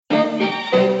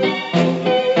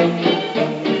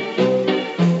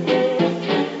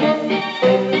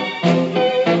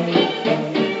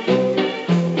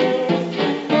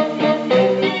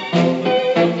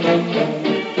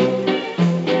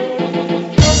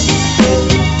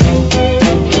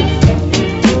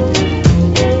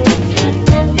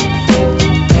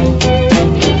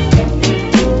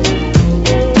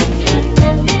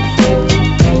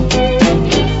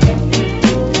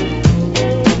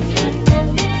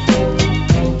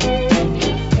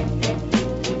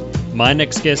My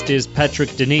next guest is Patrick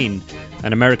Deneen,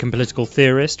 an American political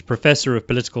theorist, professor of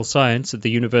political science at the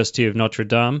University of Notre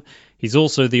Dame. He's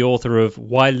also the author of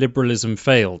Why Liberalism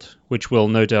Failed, which we'll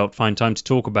no doubt find time to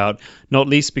talk about, not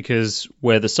least because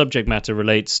where the subject matter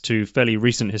relates to fairly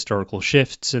recent historical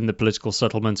shifts in the political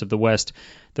settlement of the West,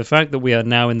 the fact that we are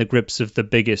now in the grips of the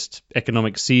biggest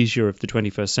economic seizure of the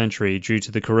 21st century due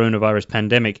to the coronavirus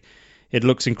pandemic, it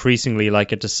looks increasingly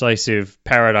like a decisive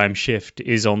paradigm shift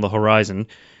is on the horizon.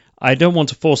 I don't want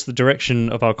to force the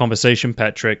direction of our conversation,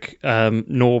 Patrick,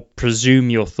 nor presume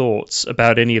your thoughts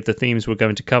about any of the themes we're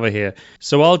going to cover here.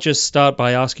 So I'll just start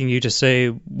by asking you to say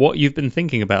what you've been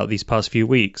thinking about these past few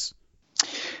weeks.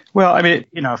 Well, I mean,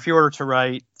 if you were to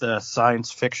write the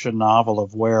science fiction novel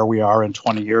of where we are in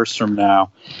 20 years from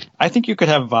now, I think you could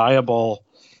have viable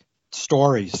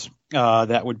stories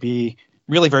that would be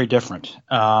really very different,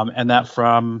 and that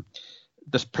from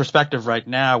this perspective right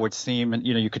now would seem,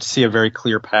 you could see a very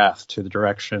clear path to the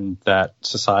direction that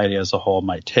society as a whole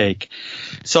might take.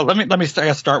 So let me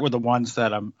start with the ones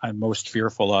that I'm most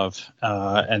fearful of,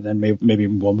 and then maybe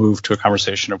we'll move to a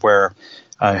conversation of where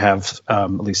I have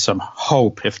at least some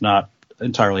hope, if not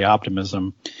entirely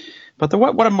optimism. But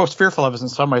what I'm most fearful of is in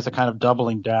some ways a kind of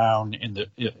doubling down in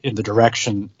the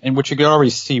direction in which you could already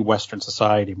see Western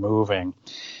society moving,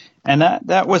 and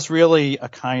that was really a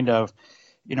kind of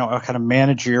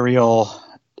managerial,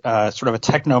 sort of a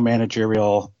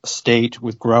techno-managerial state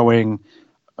with growing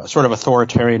sort of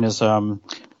authoritarianism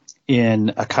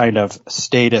in a kind of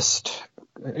statist,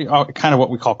 kind of what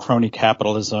we call crony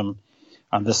capitalism.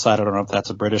 On this side, I don't know if that's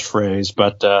a British phrase,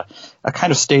 but a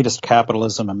kind of statist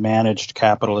capitalism, a managed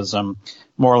capitalism,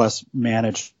 more or less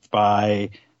managed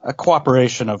by a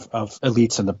cooperation of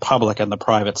elites in the public and the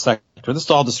private sector. This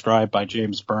is all described by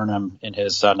James Burnham in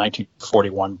his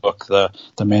 1941 book, The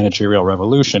Managerial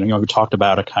Revolution. He talked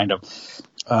about a kind of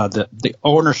the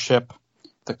ownership,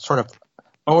 the sort of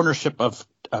ownership of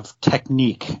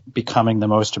technique becoming the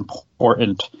most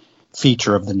important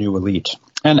feature of the new elite.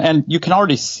 And you can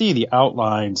already see the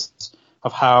outlines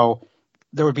of how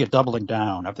there would be a doubling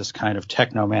down of this kind of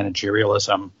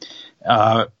techno-managerialism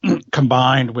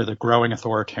combined with a growing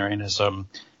authoritarianism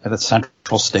at the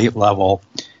central state level,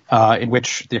 in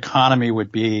which the economy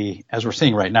would be, as we're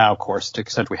seeing right now, of course, to the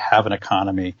extent we have an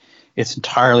economy, it's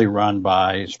entirely run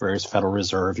by various Federal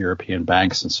Reserve, European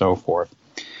banks, and so forth.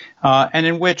 And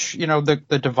in which,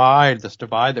 this divide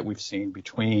that we've seen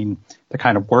between the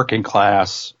kind of working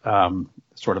class,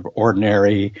 sort of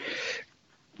ordinary,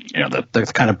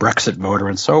 the kind of Brexit voter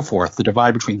and so forth, the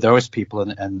divide between those people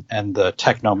and the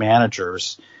techno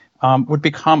managers would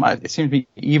become, it seems to be,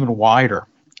 even wider,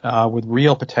 with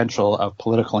real potential of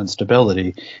political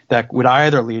instability that would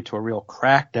either lead to a real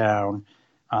crackdown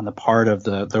on the part of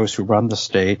those who run the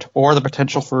state, or the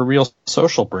potential for a real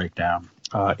social breakdown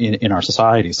in our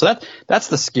society. So that's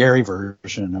the scary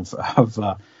version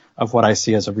of what I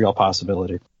see as a real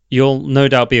possibility. You'll no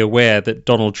doubt be aware that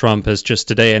Donald Trump has just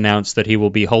today announced that he will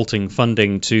be halting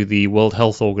funding to the World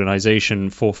Health Organization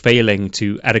for failing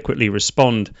to adequately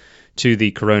respond to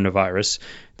the coronavirus.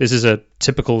 This is a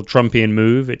typical Trumpian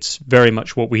move. It's very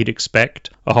much what we'd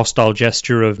expect, a hostile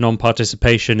gesture of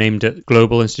non-participation aimed at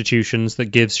global institutions that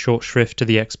gives short shrift to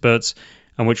the experts,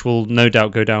 and which will no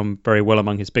doubt go down very well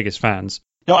among his biggest fans.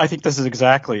 No, I think this is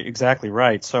exactly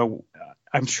right. So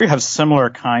I'm sure you have similar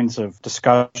kinds of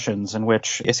discussions in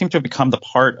which it seems to have become the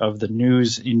part of the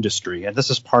news industry, and this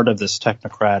is part of this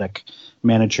technocratic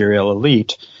managerial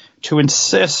elite, to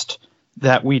insist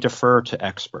that we defer to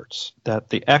experts, that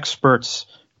the experts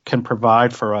can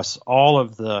provide for us all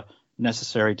of the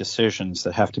necessary decisions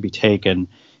that have to be taken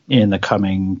in the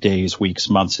coming days, weeks,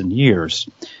 months, and years.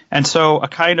 And so a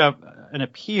kind of an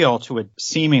appeal to a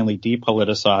seemingly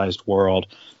depoliticized world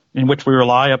in which we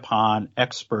rely upon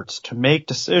experts to make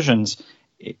decisions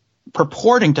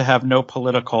purporting to have no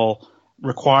political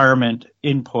requirement,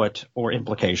 input, or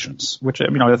implications, which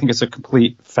I think is a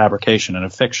complete fabrication and a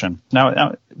fiction.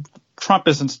 Now, Trump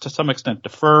isn't to some extent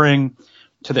deferring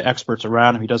to the experts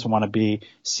around him. He doesn't want to be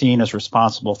seen as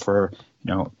responsible for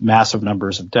massive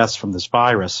numbers of deaths from this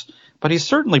virus, but he's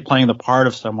certainly playing the part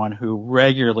of someone who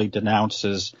regularly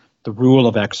denounces the rule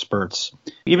of experts,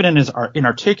 even in his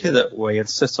inarticulate way,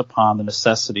 insists upon the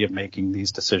necessity of making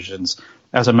these decisions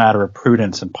as a matter of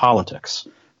prudence in politics.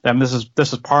 And this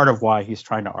is part of why he's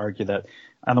trying to argue that,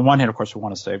 on the one hand, of course, we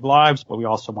want to save lives, but we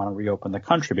also want to reopen the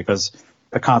country because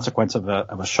the consequence of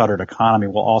a shuttered economy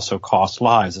will also cost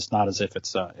lives. It's not as if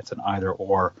it's an either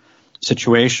or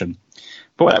situation.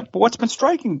 But what's been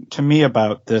striking to me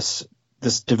about this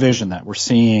division that we're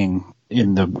seeing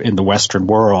in the Western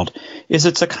world is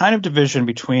it's a kind of division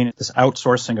between this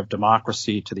outsourcing of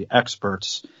democracy to the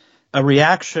experts a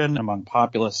reaction among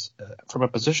populists from a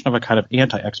position of a kind of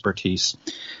anti-expertise.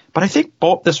 But I think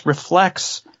both this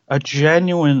reflects a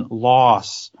genuine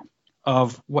loss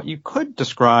of what you could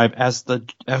describe as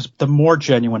the more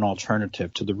genuine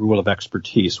alternative to the rule of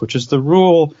expertise, which is the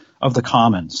rule of the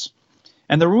commons.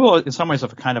 And the rule, in some ways,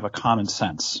 of a kind of a common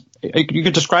sense. You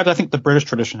could describe, I think the British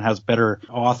tradition has better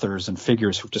authors and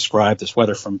figures who've described this,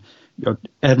 whether from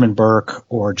Edmund Burke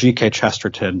or G.K.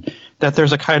 Chesterton, that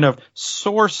there's a kind of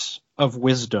source of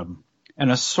wisdom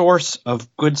and a source of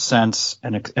good sense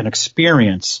and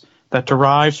experience that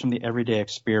derives from the everyday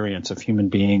experience of human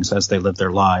beings as they live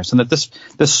their lives. And that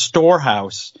this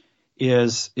storehouse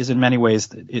is in many ways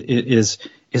is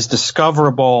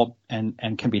discoverable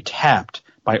and can be tapped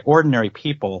by ordinary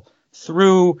people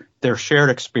through their shared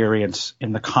experience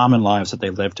in the common lives that they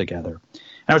live together.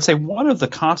 And I would say one of the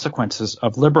consequences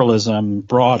of liberalism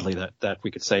broadly that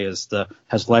we could say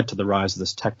has led to the rise of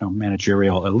this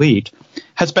techno-managerial elite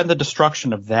has been the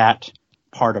destruction of that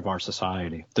part of our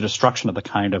society, the destruction of the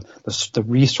kind of the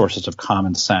resources of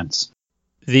common sense.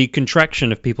 The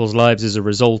contraction of people's lives as a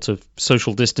result of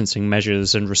social distancing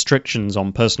measures and restrictions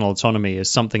on personal autonomy is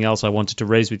something else I wanted to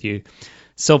raise with you.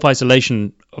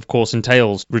 Self-isolation, of course,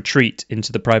 entails retreat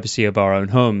into the privacy of our own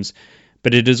homes,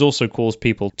 but it has also caused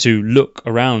people to look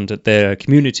around at their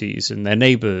communities and their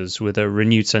neighbours with a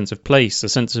renewed sense of place, a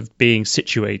sense of being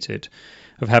situated,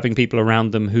 of having people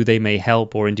around them who they may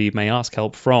help or indeed may ask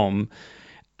help from.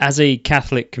 As a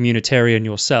Catholic communitarian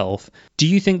yourself, do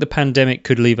you think the pandemic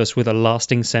could leave us with a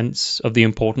lasting sense of the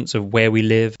importance of where we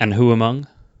live and who among?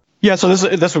 Yeah, so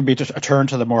this would be just a turn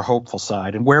to the more hopeful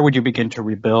side. And where would you begin to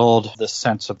rebuild this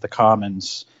sense of the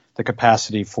commons, the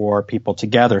capacity for people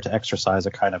together to exercise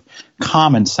a kind of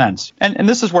common sense? And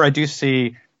this is where I do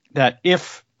see that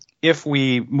if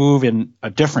we move in a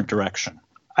different direction,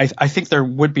 I think there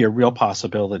would be a real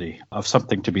possibility of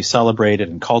something to be celebrated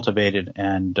and cultivated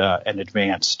and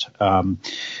advanced. And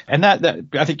that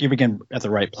I think you begin at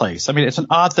the right place. I mean, it's an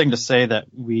odd thing to say that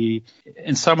we,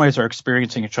 in some ways, are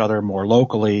experiencing each other more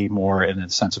locally, more in the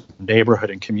sense of neighborhood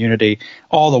and community.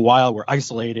 All the while, we're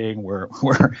isolating, we're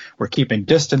keeping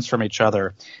distance from each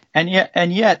other, and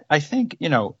yet, I think,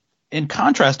 in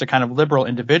contrast to kind of liberal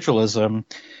individualism,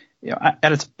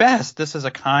 at its best, this is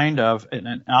a kind of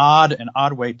an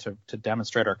odd way to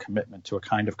demonstrate our commitment to a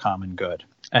kind of common good,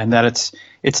 and that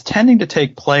it's tending to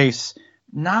take place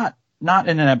not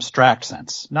in an abstract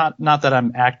sense, not that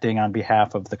I'm acting on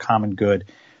behalf of the common good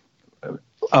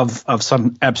of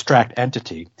some abstract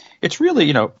entity. It's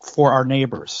really, for our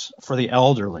neighbors, for the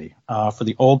elderly, for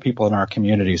the old people in our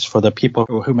communities, for the people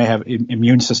who may have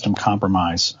immune system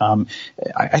compromise.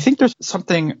 I think there's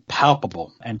something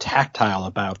palpable and tactile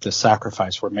about this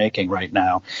sacrifice we're making right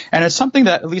now. And it's something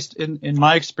that, at least in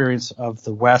my experience of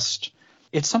the West,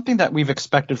 it's something that we've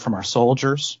expected from our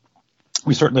soldiers.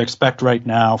 We certainly expect right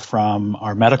now from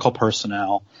our medical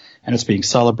personnel, and it's being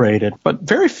celebrated. But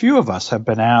very few of us have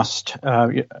been asked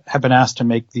to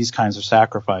make these kinds of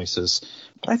sacrifices.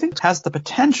 But I think it has the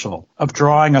potential of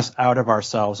drawing us out of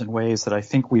ourselves in ways that I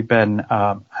think we've been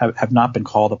have not been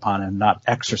called upon and not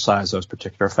exercised those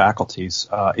particular faculties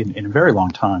in a very long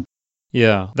time.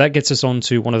 Yeah, that gets us on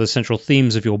to one of the central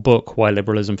themes of your book, Why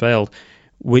Liberalism Failed,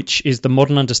 which is the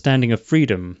modern understanding of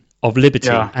freedom, of liberty,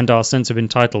 and our sense of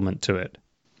entitlement to it.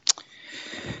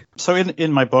 So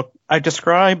in my book, I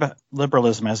describe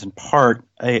liberalism as in part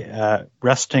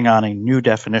resting on a new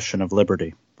definition of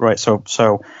liberty, right?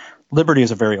 So liberty is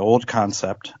a very old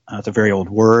concept. It's a very old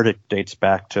word. It dates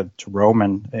back to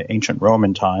ancient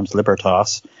Roman times,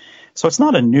 libertas. So it's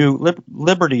not a new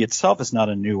liberty itself is not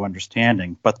a new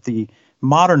understanding, but the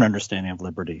modern understanding of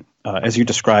liberty, as you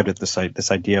described it,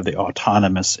 this idea of the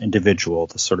autonomous individual,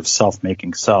 the sort of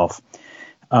self-making self.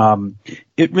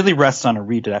 It really rests on a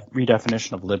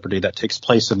redefinition of liberty that takes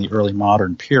place in the early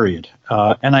modern period,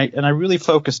 and I really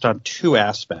focused on two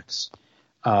aspects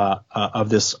of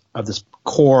this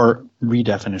core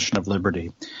redefinition of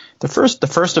liberty. The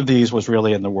first of these was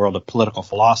really in the world of political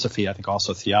philosophy, I think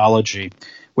also theology,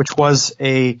 which was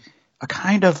a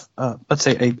kind of let's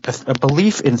say a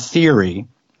belief in theory,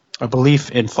 a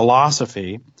belief in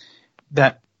philosophy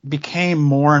that became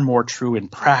more and more true in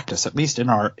practice, at least in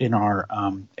our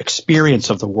experience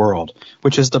of the world,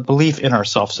 which is the belief in our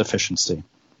self-sufficiency.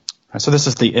 So this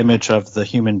is the image of the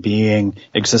human being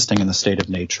existing in the state of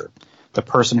nature, the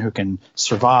person who can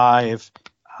survive,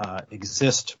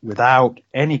 exist without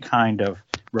any kind of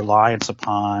reliance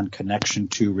upon, connection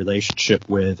to, relationship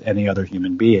with any other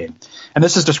human being. And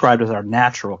this is described as our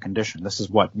natural condition. This is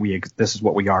what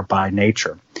we are by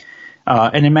nature.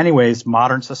 And in many ways,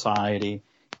 modern society,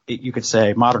 you could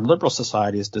say modern liberal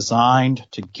society, is designed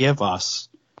to give us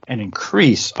and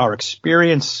increase our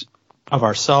experience of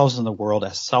ourselves in the world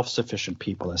as self-sufficient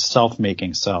people, as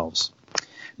self-making selves.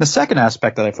 The second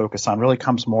aspect that I focus on really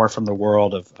comes more from the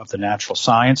world of the natural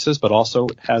sciences, but also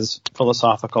has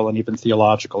philosophical and even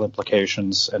theological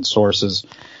implications and sources,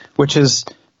 which is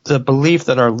the belief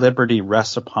that our liberty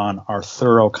rests upon our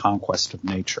thorough conquest of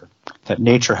nature, that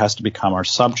nature has to become our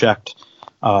subject,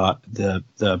 a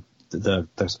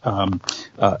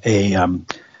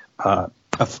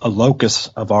locus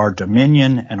of our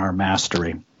dominion and our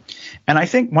mastery. And I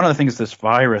think one of the things this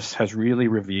virus has really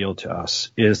revealed to us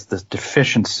is the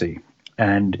deficiency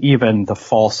and even the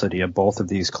falsity of both of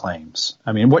these claims.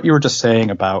 I mean, what you were just saying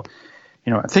about,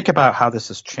 think about how this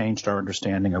has changed our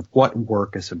understanding of what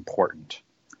work is important,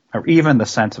 or even the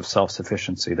sense of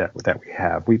self-sufficiency that we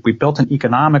have. We built an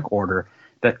economic order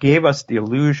that gave us the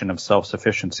illusion of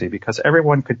self-sufficiency because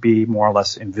everyone could be more or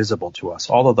less invisible to us.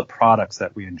 All of the products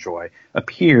that we enjoy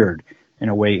appeared in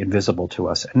a way invisible to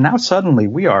us. And now suddenly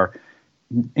we are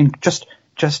just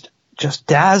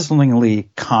dazzlingly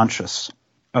conscious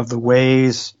of the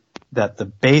ways that the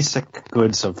basic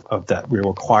goods of that we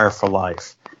require for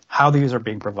life, how these are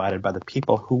being provided by the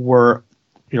people who were,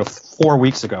 4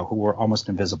 weeks ago, who were almost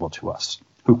invisible to us,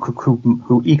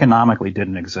 who economically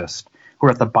didn't exist, who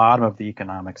are at the bottom of the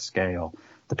economic scale,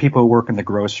 the people who work in the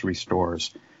grocery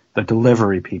stores, the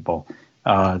delivery people,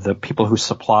 the people who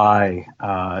supply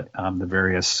the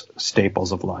various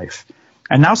staples of life.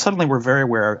 And now suddenly we're very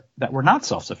aware that we're not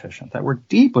self-sufficient, that we're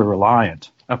deeply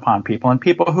reliant upon people, and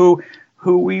people who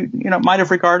we might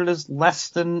have regarded as less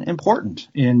than important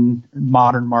in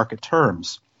modern market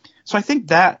terms. So I think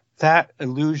that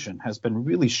illusion has been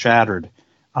really shattered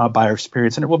by our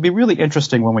experience, and it will be really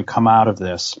interesting when we come out of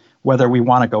this, whether we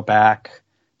want to go back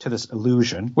to this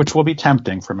illusion, which will be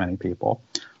tempting for many people,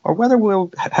 or whether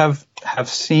we'll have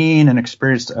seen and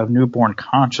experienced a newborn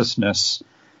consciousness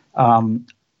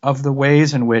of the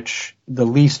ways in which the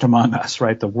least among us,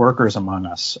 right, the workers among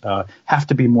us, have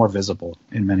to be more visible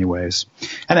in many ways.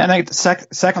 And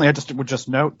secondly, I would just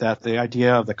note that the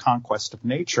idea of the conquest of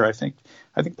nature, I think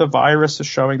the virus is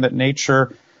showing that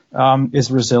nature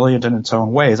is resilient in its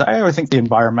own ways. I think the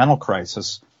environmental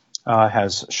crisis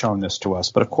has shown this to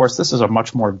us, but of course this is a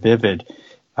much more vivid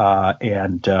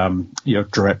and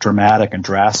dramatic and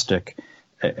drastic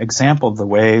example of the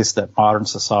ways that modern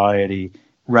society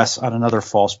rests on another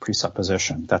false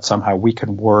presupposition that somehow we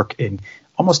can work in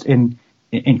almost in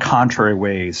contrary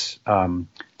ways to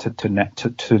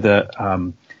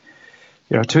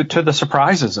the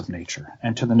surprises of nature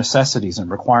and to the necessities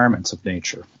and requirements of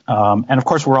nature. And of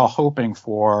course, we're all hoping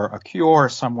for a cure,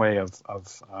 some way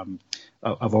of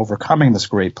overcoming this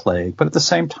great plague. But at the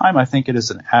same time, I think it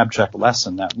is an abject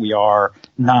lesson that we are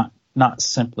not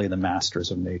simply the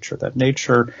masters of nature, that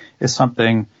nature is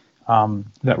something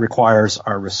that requires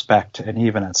our respect and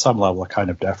even at some level a kind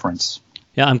of deference.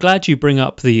 Yeah, I'm glad you bring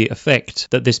up the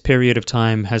effect that this period of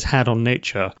time has had on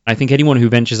nature. I think anyone who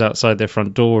ventures outside their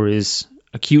front door is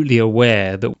acutely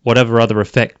aware that whatever other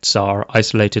effects our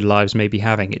isolated lives may be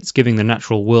having, it's giving the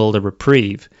natural world a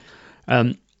reprieve.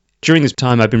 During this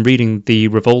time, I've been reading The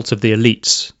Revolt of the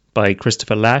Elites by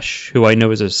Christopher Lasch, who I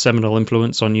know is a seminal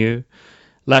influence on you.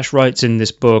 Lasch writes in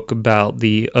this book about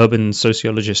the urban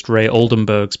sociologist Ray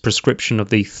Oldenburg's prescription of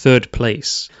the third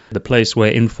place, the place where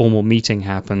informal meeting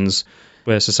happens,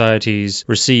 where societies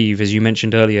receive, as you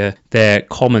mentioned earlier, their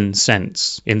common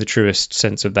sense, in the truest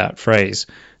sense of that phrase.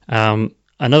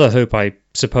 Another hope, I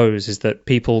suppose, is that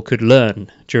people could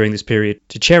learn during this period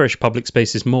to cherish public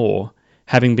spaces more,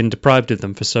 having been deprived of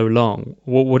them for so long.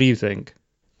 What do you think?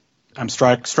 I'm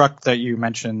struck that you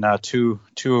mentioned two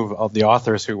of the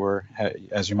authors who were,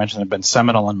 as you mentioned, have been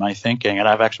seminal in my thinking. And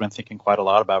I've actually been thinking quite a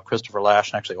lot about Christopher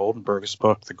Lasch and actually Oldenburg's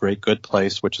book, The Great Good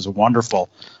Place, which is a wonderful,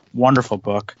 wonderful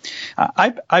book.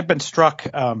 I've been struck,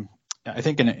 I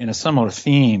think, in a similar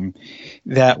theme,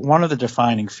 that one of the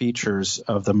defining features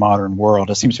of the modern world,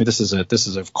 it seems to me this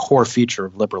is a core feature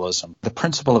of liberalism, the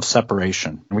principle of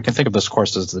separation. And we can think of this, of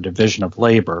course, as the division of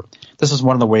labor. This is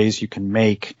one of the ways you can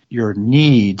make your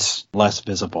needs less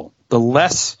visible. The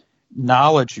less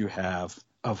knowledge you have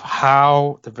of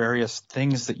how the various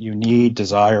things that you need,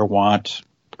 desire, want,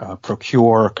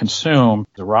 procure, consume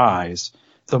arise,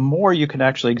 the more you can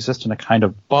actually exist in a kind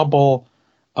of bubble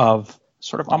of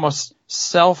sort of almost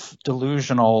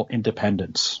self-delusional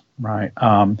independence, right?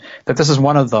 That this is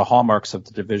one of the hallmarks of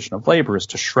the division of labor, is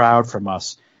to shroud from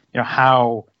us,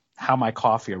 how my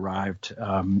coffee arrived,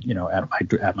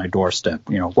 at my doorstep.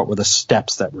 What were the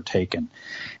steps that were taken?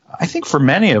 I think for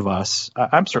many of us,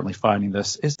 I'm certainly finding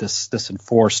this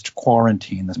enforced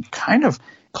quarantine, this kind of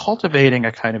cultivating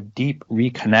a kind of deep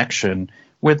reconnection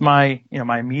with my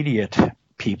immediate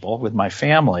people, with my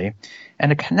family,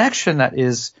 and a connection that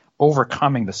is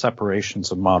overcoming the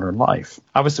separations of modern life.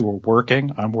 Obviously, we're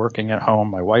working. I'm working at home.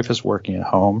 My wife is working at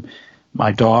home.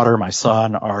 My daughter, my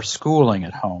son are schooling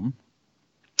at home.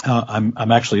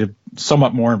 I'm actually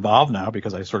somewhat more involved now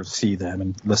because I sort of see them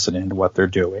and listen into what they're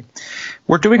doing.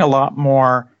 We're doing a lot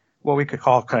more what we could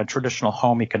call kind of traditional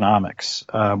home economics.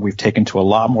 We've taken to a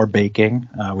lot more baking.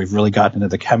 We've really gotten into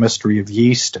the chemistry of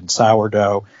yeast and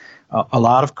sourdough. A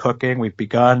lot of cooking. We've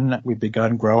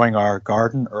begun growing our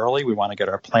garden early. We want to get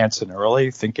our plants in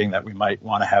early, thinking that we might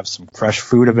want to have some fresh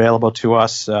food available to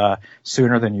us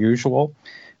sooner than usual.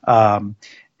 And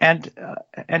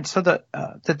so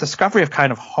the discovery of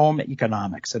kind of home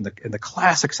economics in the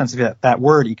classic sense of that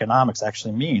word economics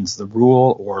actually means the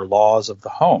rule or laws of the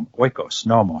home, oikos,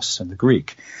 nomos in the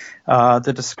Greek.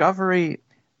 The discovery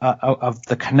of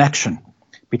the connection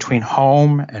between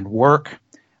home and work,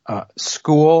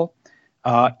 school,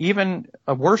 even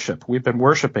worship. We've been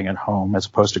worshiping at home as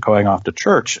opposed to going off to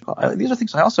church. These are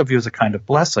things I also view as a kind of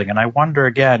blessing. And I wonder,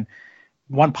 again,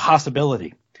 one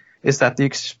possibility is that the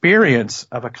experience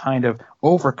of a kind of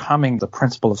overcoming the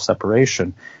principle of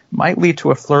separation might lead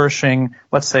to a flourishing,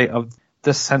 let's say, of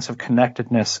this sense of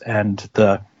connectedness and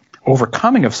the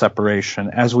overcoming of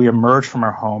separation as we emerge from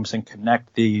our homes and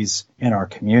connect these in our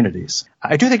communities.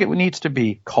 I do think it needs to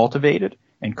be cultivated,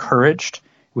 encouraged.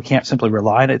 We can't simply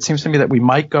rely on it. It seems to me that we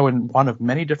might go in one of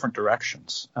many different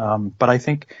directions. But I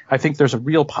think there's a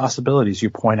real possibility, as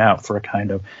you point out, for a kind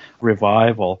of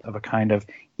revival of a kind of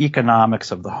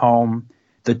economics of the home,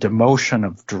 the demotion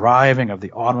of driving, of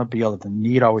the automobile, of the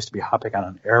need always to be hopping on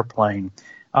an airplane,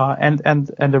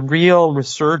 and a real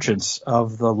resurgence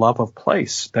of the love of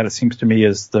place that it seems to me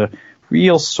is the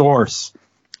real source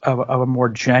of a more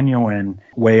genuine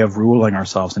way of ruling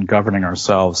ourselves and governing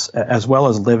ourselves, as well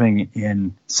as living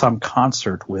in some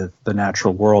concert with the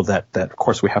natural world that of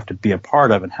course we have to be a part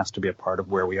of and has to be a part of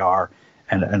where we are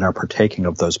and are partaking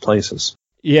of those places.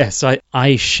 Yes,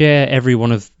 I share every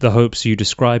one of the hopes you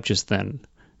described just then,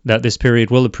 that this period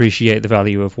will appreciate the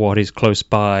value of what is close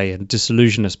by and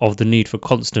disillusion us of the need for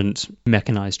constant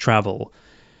mechanized travel.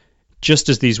 Just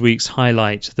as these weeks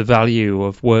highlight the value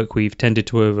of work we've tended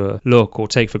to overlook or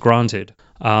take for granted,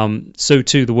 so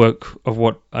too the work of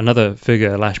what another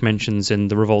figure Lasch mentions in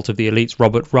The Revolt of the Elites,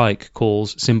 Robert Reich,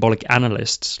 calls symbolic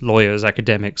analysts, lawyers,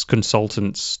 academics,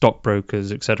 consultants,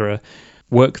 stockbrokers, etc.,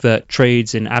 work that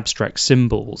trades in abstract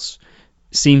symbols,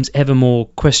 seems ever more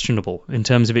questionable in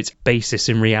terms of its basis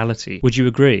in reality. Would you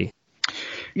agree?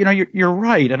 You're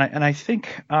right, and I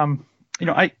think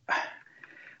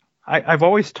I've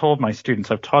always told my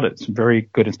students, I've taught at some very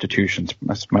good institutions.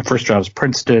 My first job was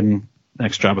Princeton,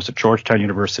 next job was at Georgetown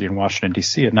University in Washington,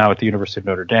 D.C., and now at the University of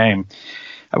Notre Dame.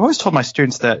 I've always told my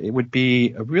students that it would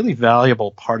be a really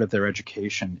valuable part of their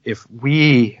education if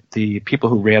we, the people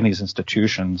who ran these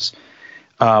institutions,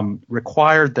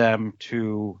 required them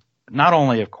to not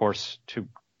only, of course,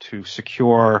 to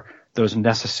secure those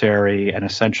necessary and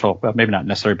essential, well, maybe not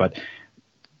necessary, but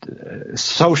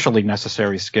socially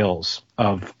necessary skills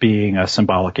of being a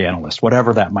symbolic analyst,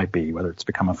 whatever that might be, whether it's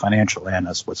become a financial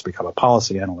analyst, what's become a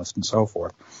policy analyst, and so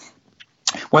forth.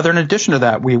 Whether in addition to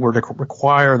that, we were to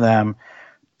require them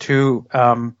to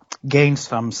gain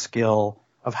some skill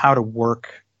of how to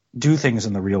do things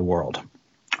in the real world,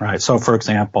 right? So, for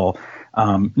example,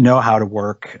 know how to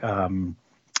work,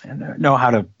 know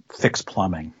how to fix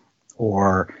plumbing,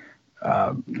 or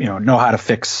know how to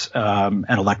fix an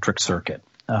electric circuit,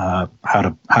 how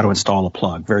to install a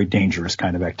plug. Very dangerous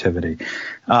kind of activity.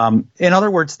 In other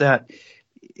words, that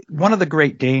one of the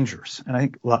great dangers, and I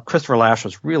think Christopher Lasch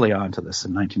was really onto this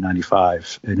in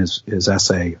 1995 in his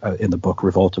essay in the book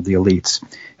Revolt of the Elites,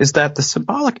 is that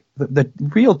the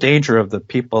real danger of the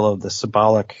people of the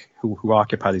symbolic who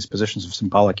occupy these positions of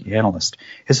symbolic analyst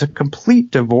is a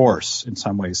complete divorce in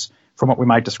some ways from what we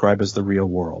might describe as the real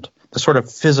world, the sort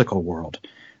of physical world.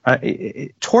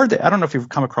 I don't know if you've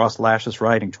come across Lasch's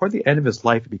writing. Toward the end of his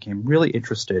life, he became really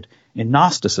interested in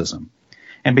Gnosticism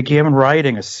and began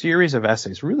writing a series of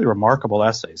essays, really remarkable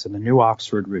essays, in the New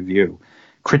Oxford Review,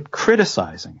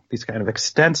 criticizing these kind of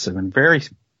extensive and very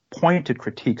pointed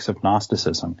critiques of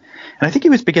Gnosticism. And I think he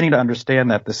was beginning to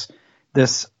understand that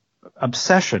this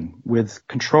obsession with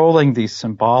controlling these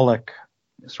symbolic,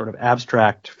 sort of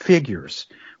abstract figures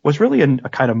was really a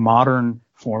kind of modern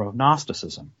form of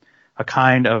Gnosticism, a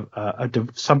kind of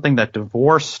something that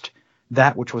divorced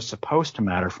that which was supposed to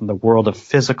matter from the world of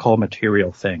physical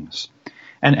material things.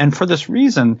 And for this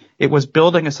reason, it was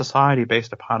building a society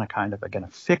based upon a kind of, again, a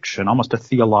fiction, almost a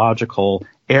theological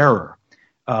error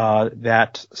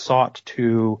that sought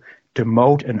to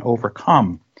demote and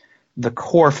overcome the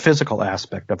core physical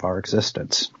aspect of our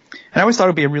existence. And I always thought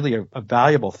it would be a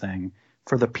valuable thing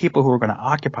for the people who are going to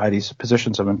occupy these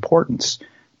positions of importance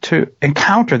to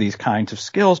encounter these kinds of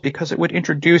skills, because it would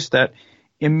introduce that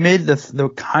amid the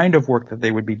kind of work that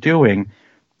they would be doing,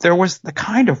 there was the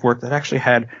kind of work that actually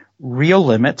had real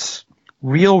limits,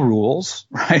 real rules,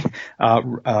 right?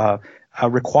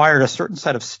 Required a certain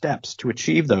set of steps to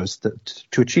achieve those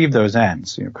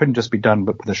ends. It couldn't just be done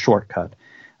with a shortcut.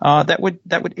 That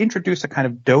would introduce a kind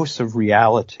of dose of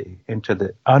reality into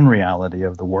the unreality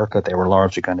of the work that they were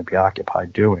largely going to be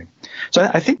occupied doing. So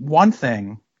I think one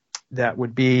thing that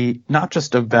would be not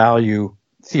just of value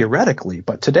theoretically,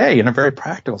 but today in a very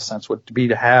practical sense would be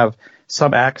to have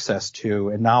some access to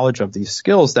and knowledge of these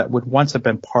skills that would once have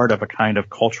been part of a kind of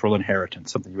cultural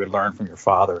inheritance, something you would learn from your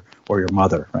father or your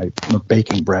mother, right?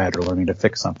 Baking bread or learning to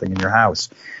fix something in your house.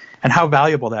 And how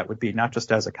valuable that would be, not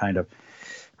just as a kind of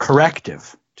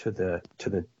corrective to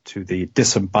the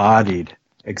disembodied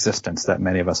existence that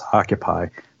many of us occupy,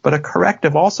 but a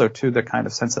corrective also to the kind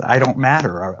of sense that I don't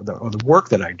matter, or the work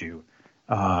that I do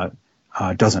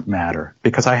doesn't matter,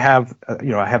 because I have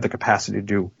the capacity to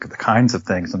do the kinds of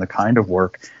things and the kind of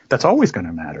work that's always going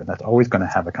to matter, that's always going to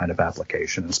have a kind of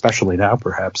application, especially now,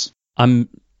 perhaps. I'm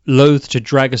loath to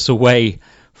drag us away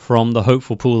from the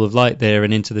hopeful pool of light there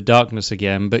and into the darkness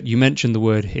again, but you mentioned the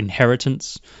word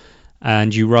inheritance,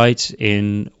 and you write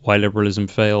in Why Liberalism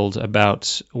Failed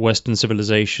about Western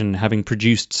civilization having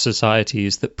produced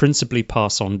societies that principally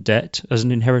pass on debt as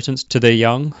an inheritance to their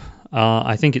young.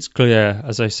 I think it's clear,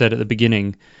 as I said at the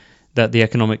beginning, that the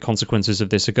economic consequences of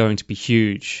this are going to be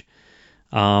huge.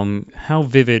 How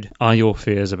vivid are your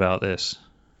fears about this?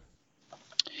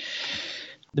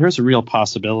 There is a real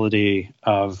possibility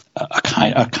of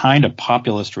a kind of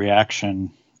populist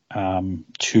reaction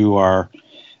to our,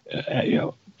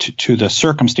 to the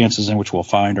circumstances in which we'll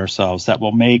find ourselves that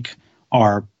will make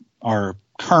our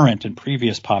current and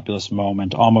previous populist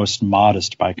moment almost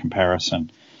modest by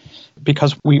comparison.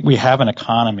 Because we have an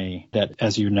economy that,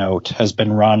 as you note, has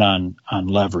been run on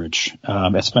leverage.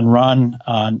 It's been run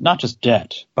on not just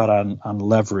debt, but on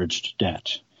leveraged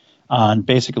debt, on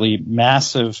basically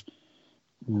massive,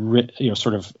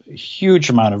 sort of huge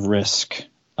amount of risk,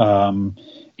 in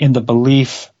the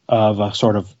belief of a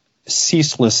sort of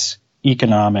ceaseless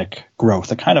economic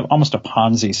growth, a kind of almost a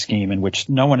Ponzi scheme in which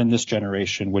no one in this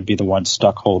generation would be the one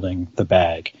stuck holding the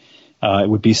bag. It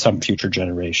would be some future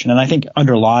generation. And I think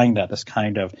underlying that is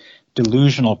kind of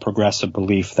delusional progressive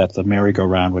belief that the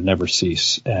merry-go-round would never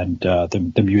cease and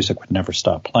the music would never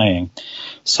stop playing.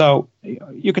 So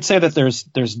you could say that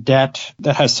there's debt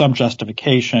that has some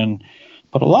justification,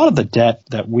 but a lot of the debt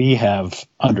that we have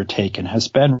undertaken has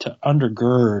been to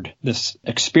undergird this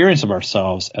experience of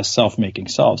ourselves as self-making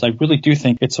selves. I really do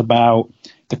think it's about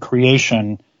the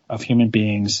creation of human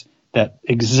beings that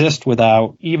exist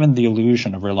without even the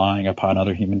illusion of relying upon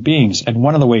other human beings. And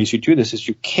one of the ways you do this is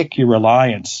you kick your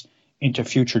reliance into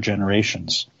future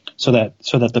generations so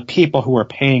that the people who are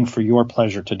paying for your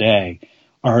pleasure today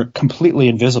are completely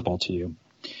invisible to you.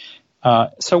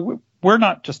 So we're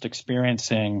not just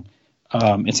experiencing,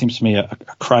 it seems to me, a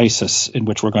crisis in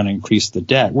which we're going to increase the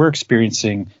debt. We're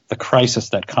experiencing the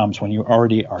crisis that comes when you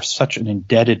already are such an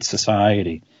indebted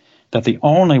society that the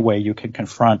only way you can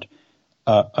confront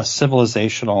a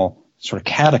civilizational sort of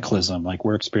cataclysm like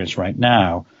we're experiencing right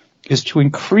now is to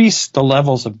increase the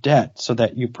levels of debt so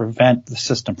that you prevent the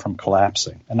system from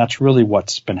collapsing. And that's really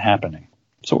what's been happening.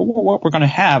 So what we're going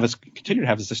to continue to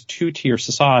have is this two-tier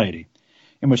society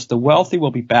in which the wealthy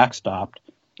will be backstopped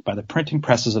by the printing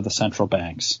presses of the central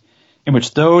banks, in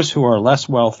which those who are less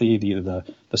wealthy, the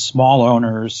small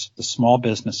owners, the small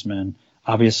businessmen,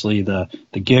 obviously the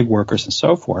gig workers and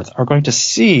so forth, are going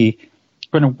to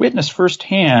witness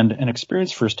firsthand and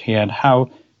experience firsthand how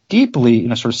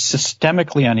deeply, sort of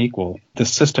systemically unequal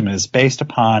this system is based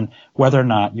upon whether or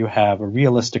not you have a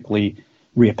realistically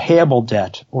repayable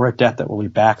debt or a debt that will be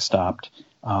backstopped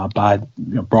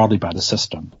broadly by the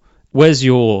system. Where's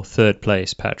your third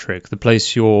place, Patrick? The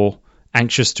place you're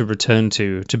anxious to return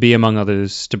to be among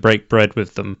others, to break bread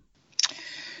with them?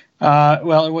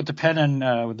 Well, it would depend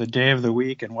on the day of the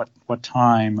week and what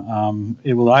time.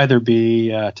 It will either be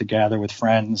to gather with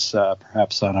friends,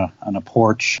 perhaps on a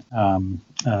porch,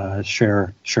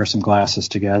 share some glasses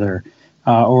together,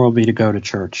 or it will be to go to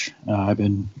church. I've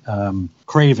been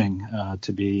craving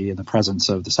to be in the presence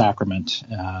of the sacrament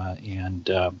and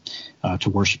to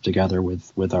worship together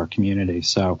with our community.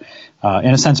 So,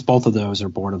 in a sense, both of those are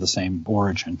born of the same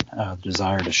origin: the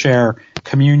desire to share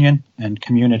communion and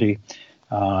community.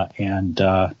 And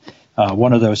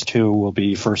one of those two will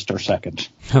be first or second.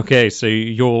 Okay, so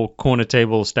your corner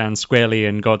table stands squarely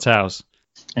in God's house.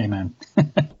 Amen.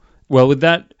 Well, with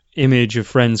that image of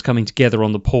friends coming together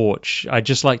on the porch, I'd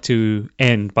just like to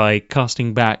end by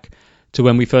casting back to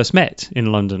when we first met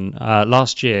in London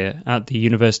last year at the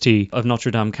University of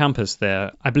Notre Dame campus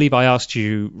there. I believe I asked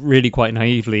you really quite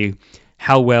naively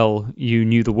how well you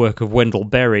knew the work of Wendell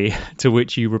Berry, to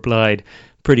which you replied,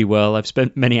 pretty well. I've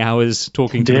spent many hours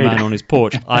talking to the man on his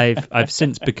porch. I've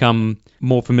since become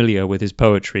more familiar with his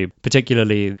poetry,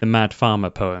 particularly the Mad Farmer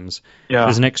poems. Yeah.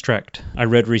 There's an extract I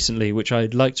read recently, which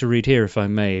I'd like to read here if I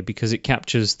may, because it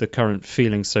captures the current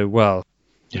feeling so well.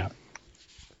 Yeah.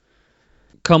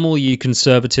 Come all ye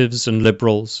conservatives and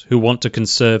liberals who want to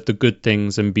conserve the good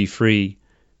things and be free.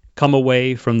 Come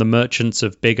away from the merchants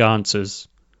of big answers,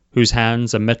 whose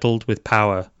hands are mettled with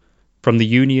power, from the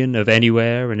union of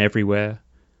anywhere and everywhere,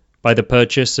 by the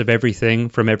purchase of everything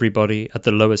from everybody at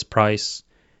the lowest price,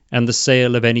 and the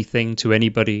sale of anything to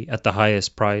anybody at the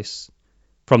highest price,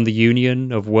 from the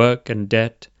union of work and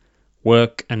debt,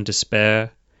 work and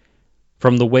despair,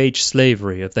 from the wage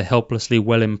slavery of the helplessly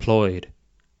well employed,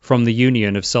 from the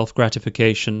union of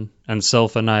self-gratification and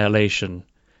self-annihilation,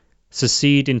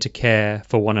 secede into care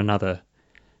for one another,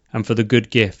 and for the good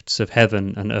gifts of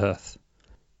heaven and earth.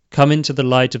 Come into the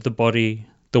light of the body,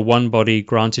 the one body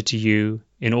granted to you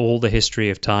in all the history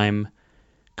of time.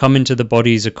 Come into the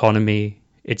body's economy,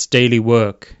 its daily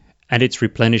work, and its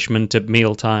replenishment at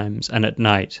meal times and at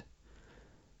night.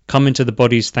 Come into the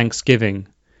body's thanksgiving,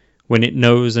 when it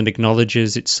knows and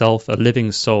acknowledges itself a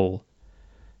living soul.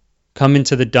 Come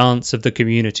into the dance of the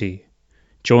community,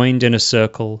 joined in a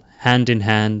circle, hand in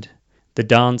hand, the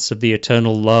dance of the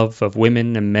eternal love of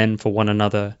women and men for one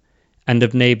another, and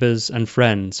of neighbours and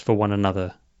friends for one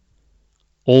another.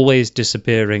 Always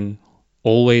disappearing,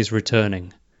 always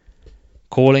returning,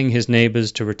 calling his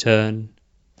neighbours to return,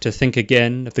 to think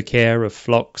again of the care of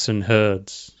flocks and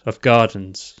herds, of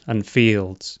gardens and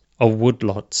fields, of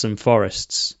woodlots and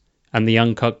forests, and the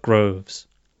uncut groves,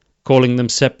 calling them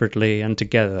separately and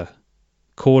together,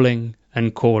 calling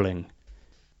and calling.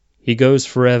 He goes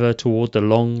forever toward the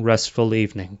long restful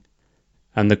evening,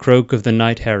 and the croak of the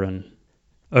night heron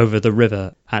over the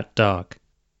river at dark.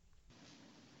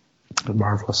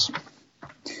 Marvelous.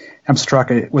 I'm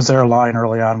struck. Was there a line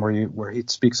early on where he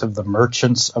speaks of the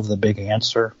merchants of the big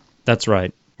answer? That's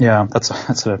right. Yeah, that's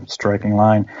a striking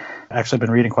line. Actually, I've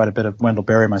been reading quite a bit of Wendell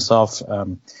Berry myself.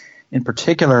 In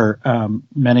particular,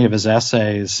 many of his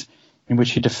essays in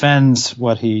which he defends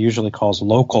what he usually calls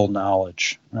local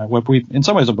knowledge. In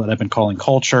some ways, what I've been calling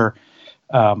culture,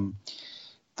 the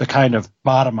kind of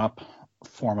bottom-up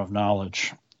form of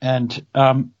knowledge. And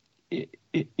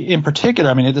in particular,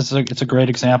 I mean, it's a great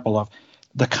example of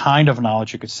the kind of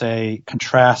knowledge you could say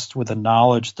contrasts with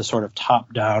the sort of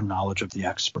top-down knowledge of the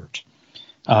expert.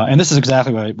 And this is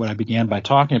exactly what I began by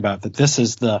talking about, that this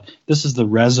is the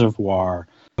reservoir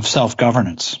of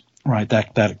self-governance, right,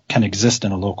 that can exist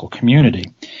in a local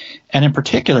community. And in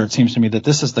particular, it seems to me that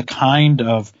this is the kind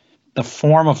of the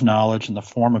form of knowledge and the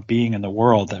form of being in the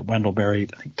world that Wendell Berry,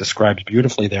 I think, describes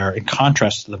beautifully there, in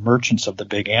contrast to the merchants of the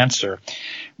big answer,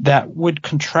 that would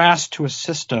contrast to a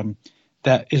system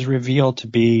that is revealed to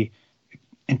be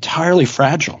entirely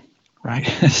fragile, right?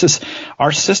 This is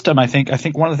our system. I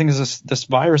think one of the things this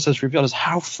virus has revealed is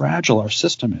how fragile our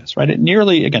system is, right?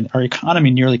 Our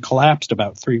economy nearly collapsed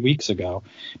about 3 weeks ago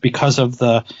because of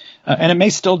and it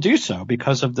may still do so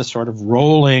because of the sort of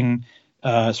rolling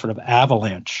sort of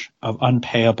avalanche of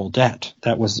unpayable debt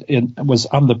that was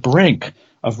on the brink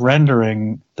of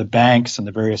rendering the banks and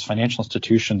the various financial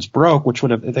institutions broke, which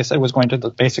would have, they said, was going to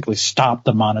basically stop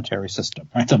the monetary system,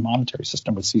 right? The monetary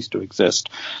system would cease to exist.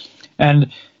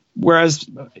 And whereas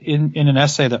in an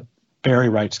essay that Berry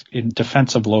writes in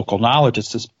defense of local knowledge,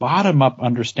 it's this bottom-up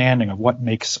understanding of what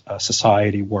makes a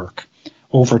society work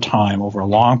over time, over a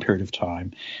long period of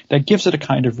time, that gives it a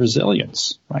kind of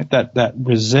resilience, right? That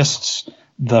resists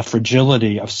the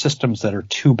fragility of systems that are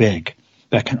too big,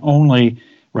 that can only,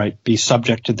 right, be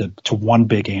subject to one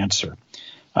big answer.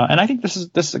 And I think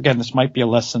this might be a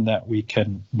lesson that we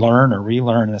can learn or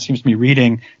relearn. And it seems to me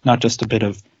reading not just a bit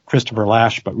of Christopher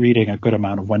Lasch, but reading a good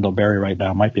amount of Wendell Berry right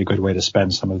now might be a good way to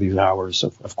spend some of these hours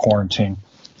of quarantine.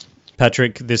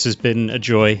 Patrick, this has been a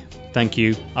joy. Thank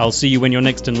you. I'll see you when you're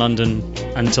next in London.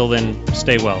 Until then,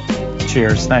 stay well.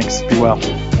 Cheers. Thanks. Be well.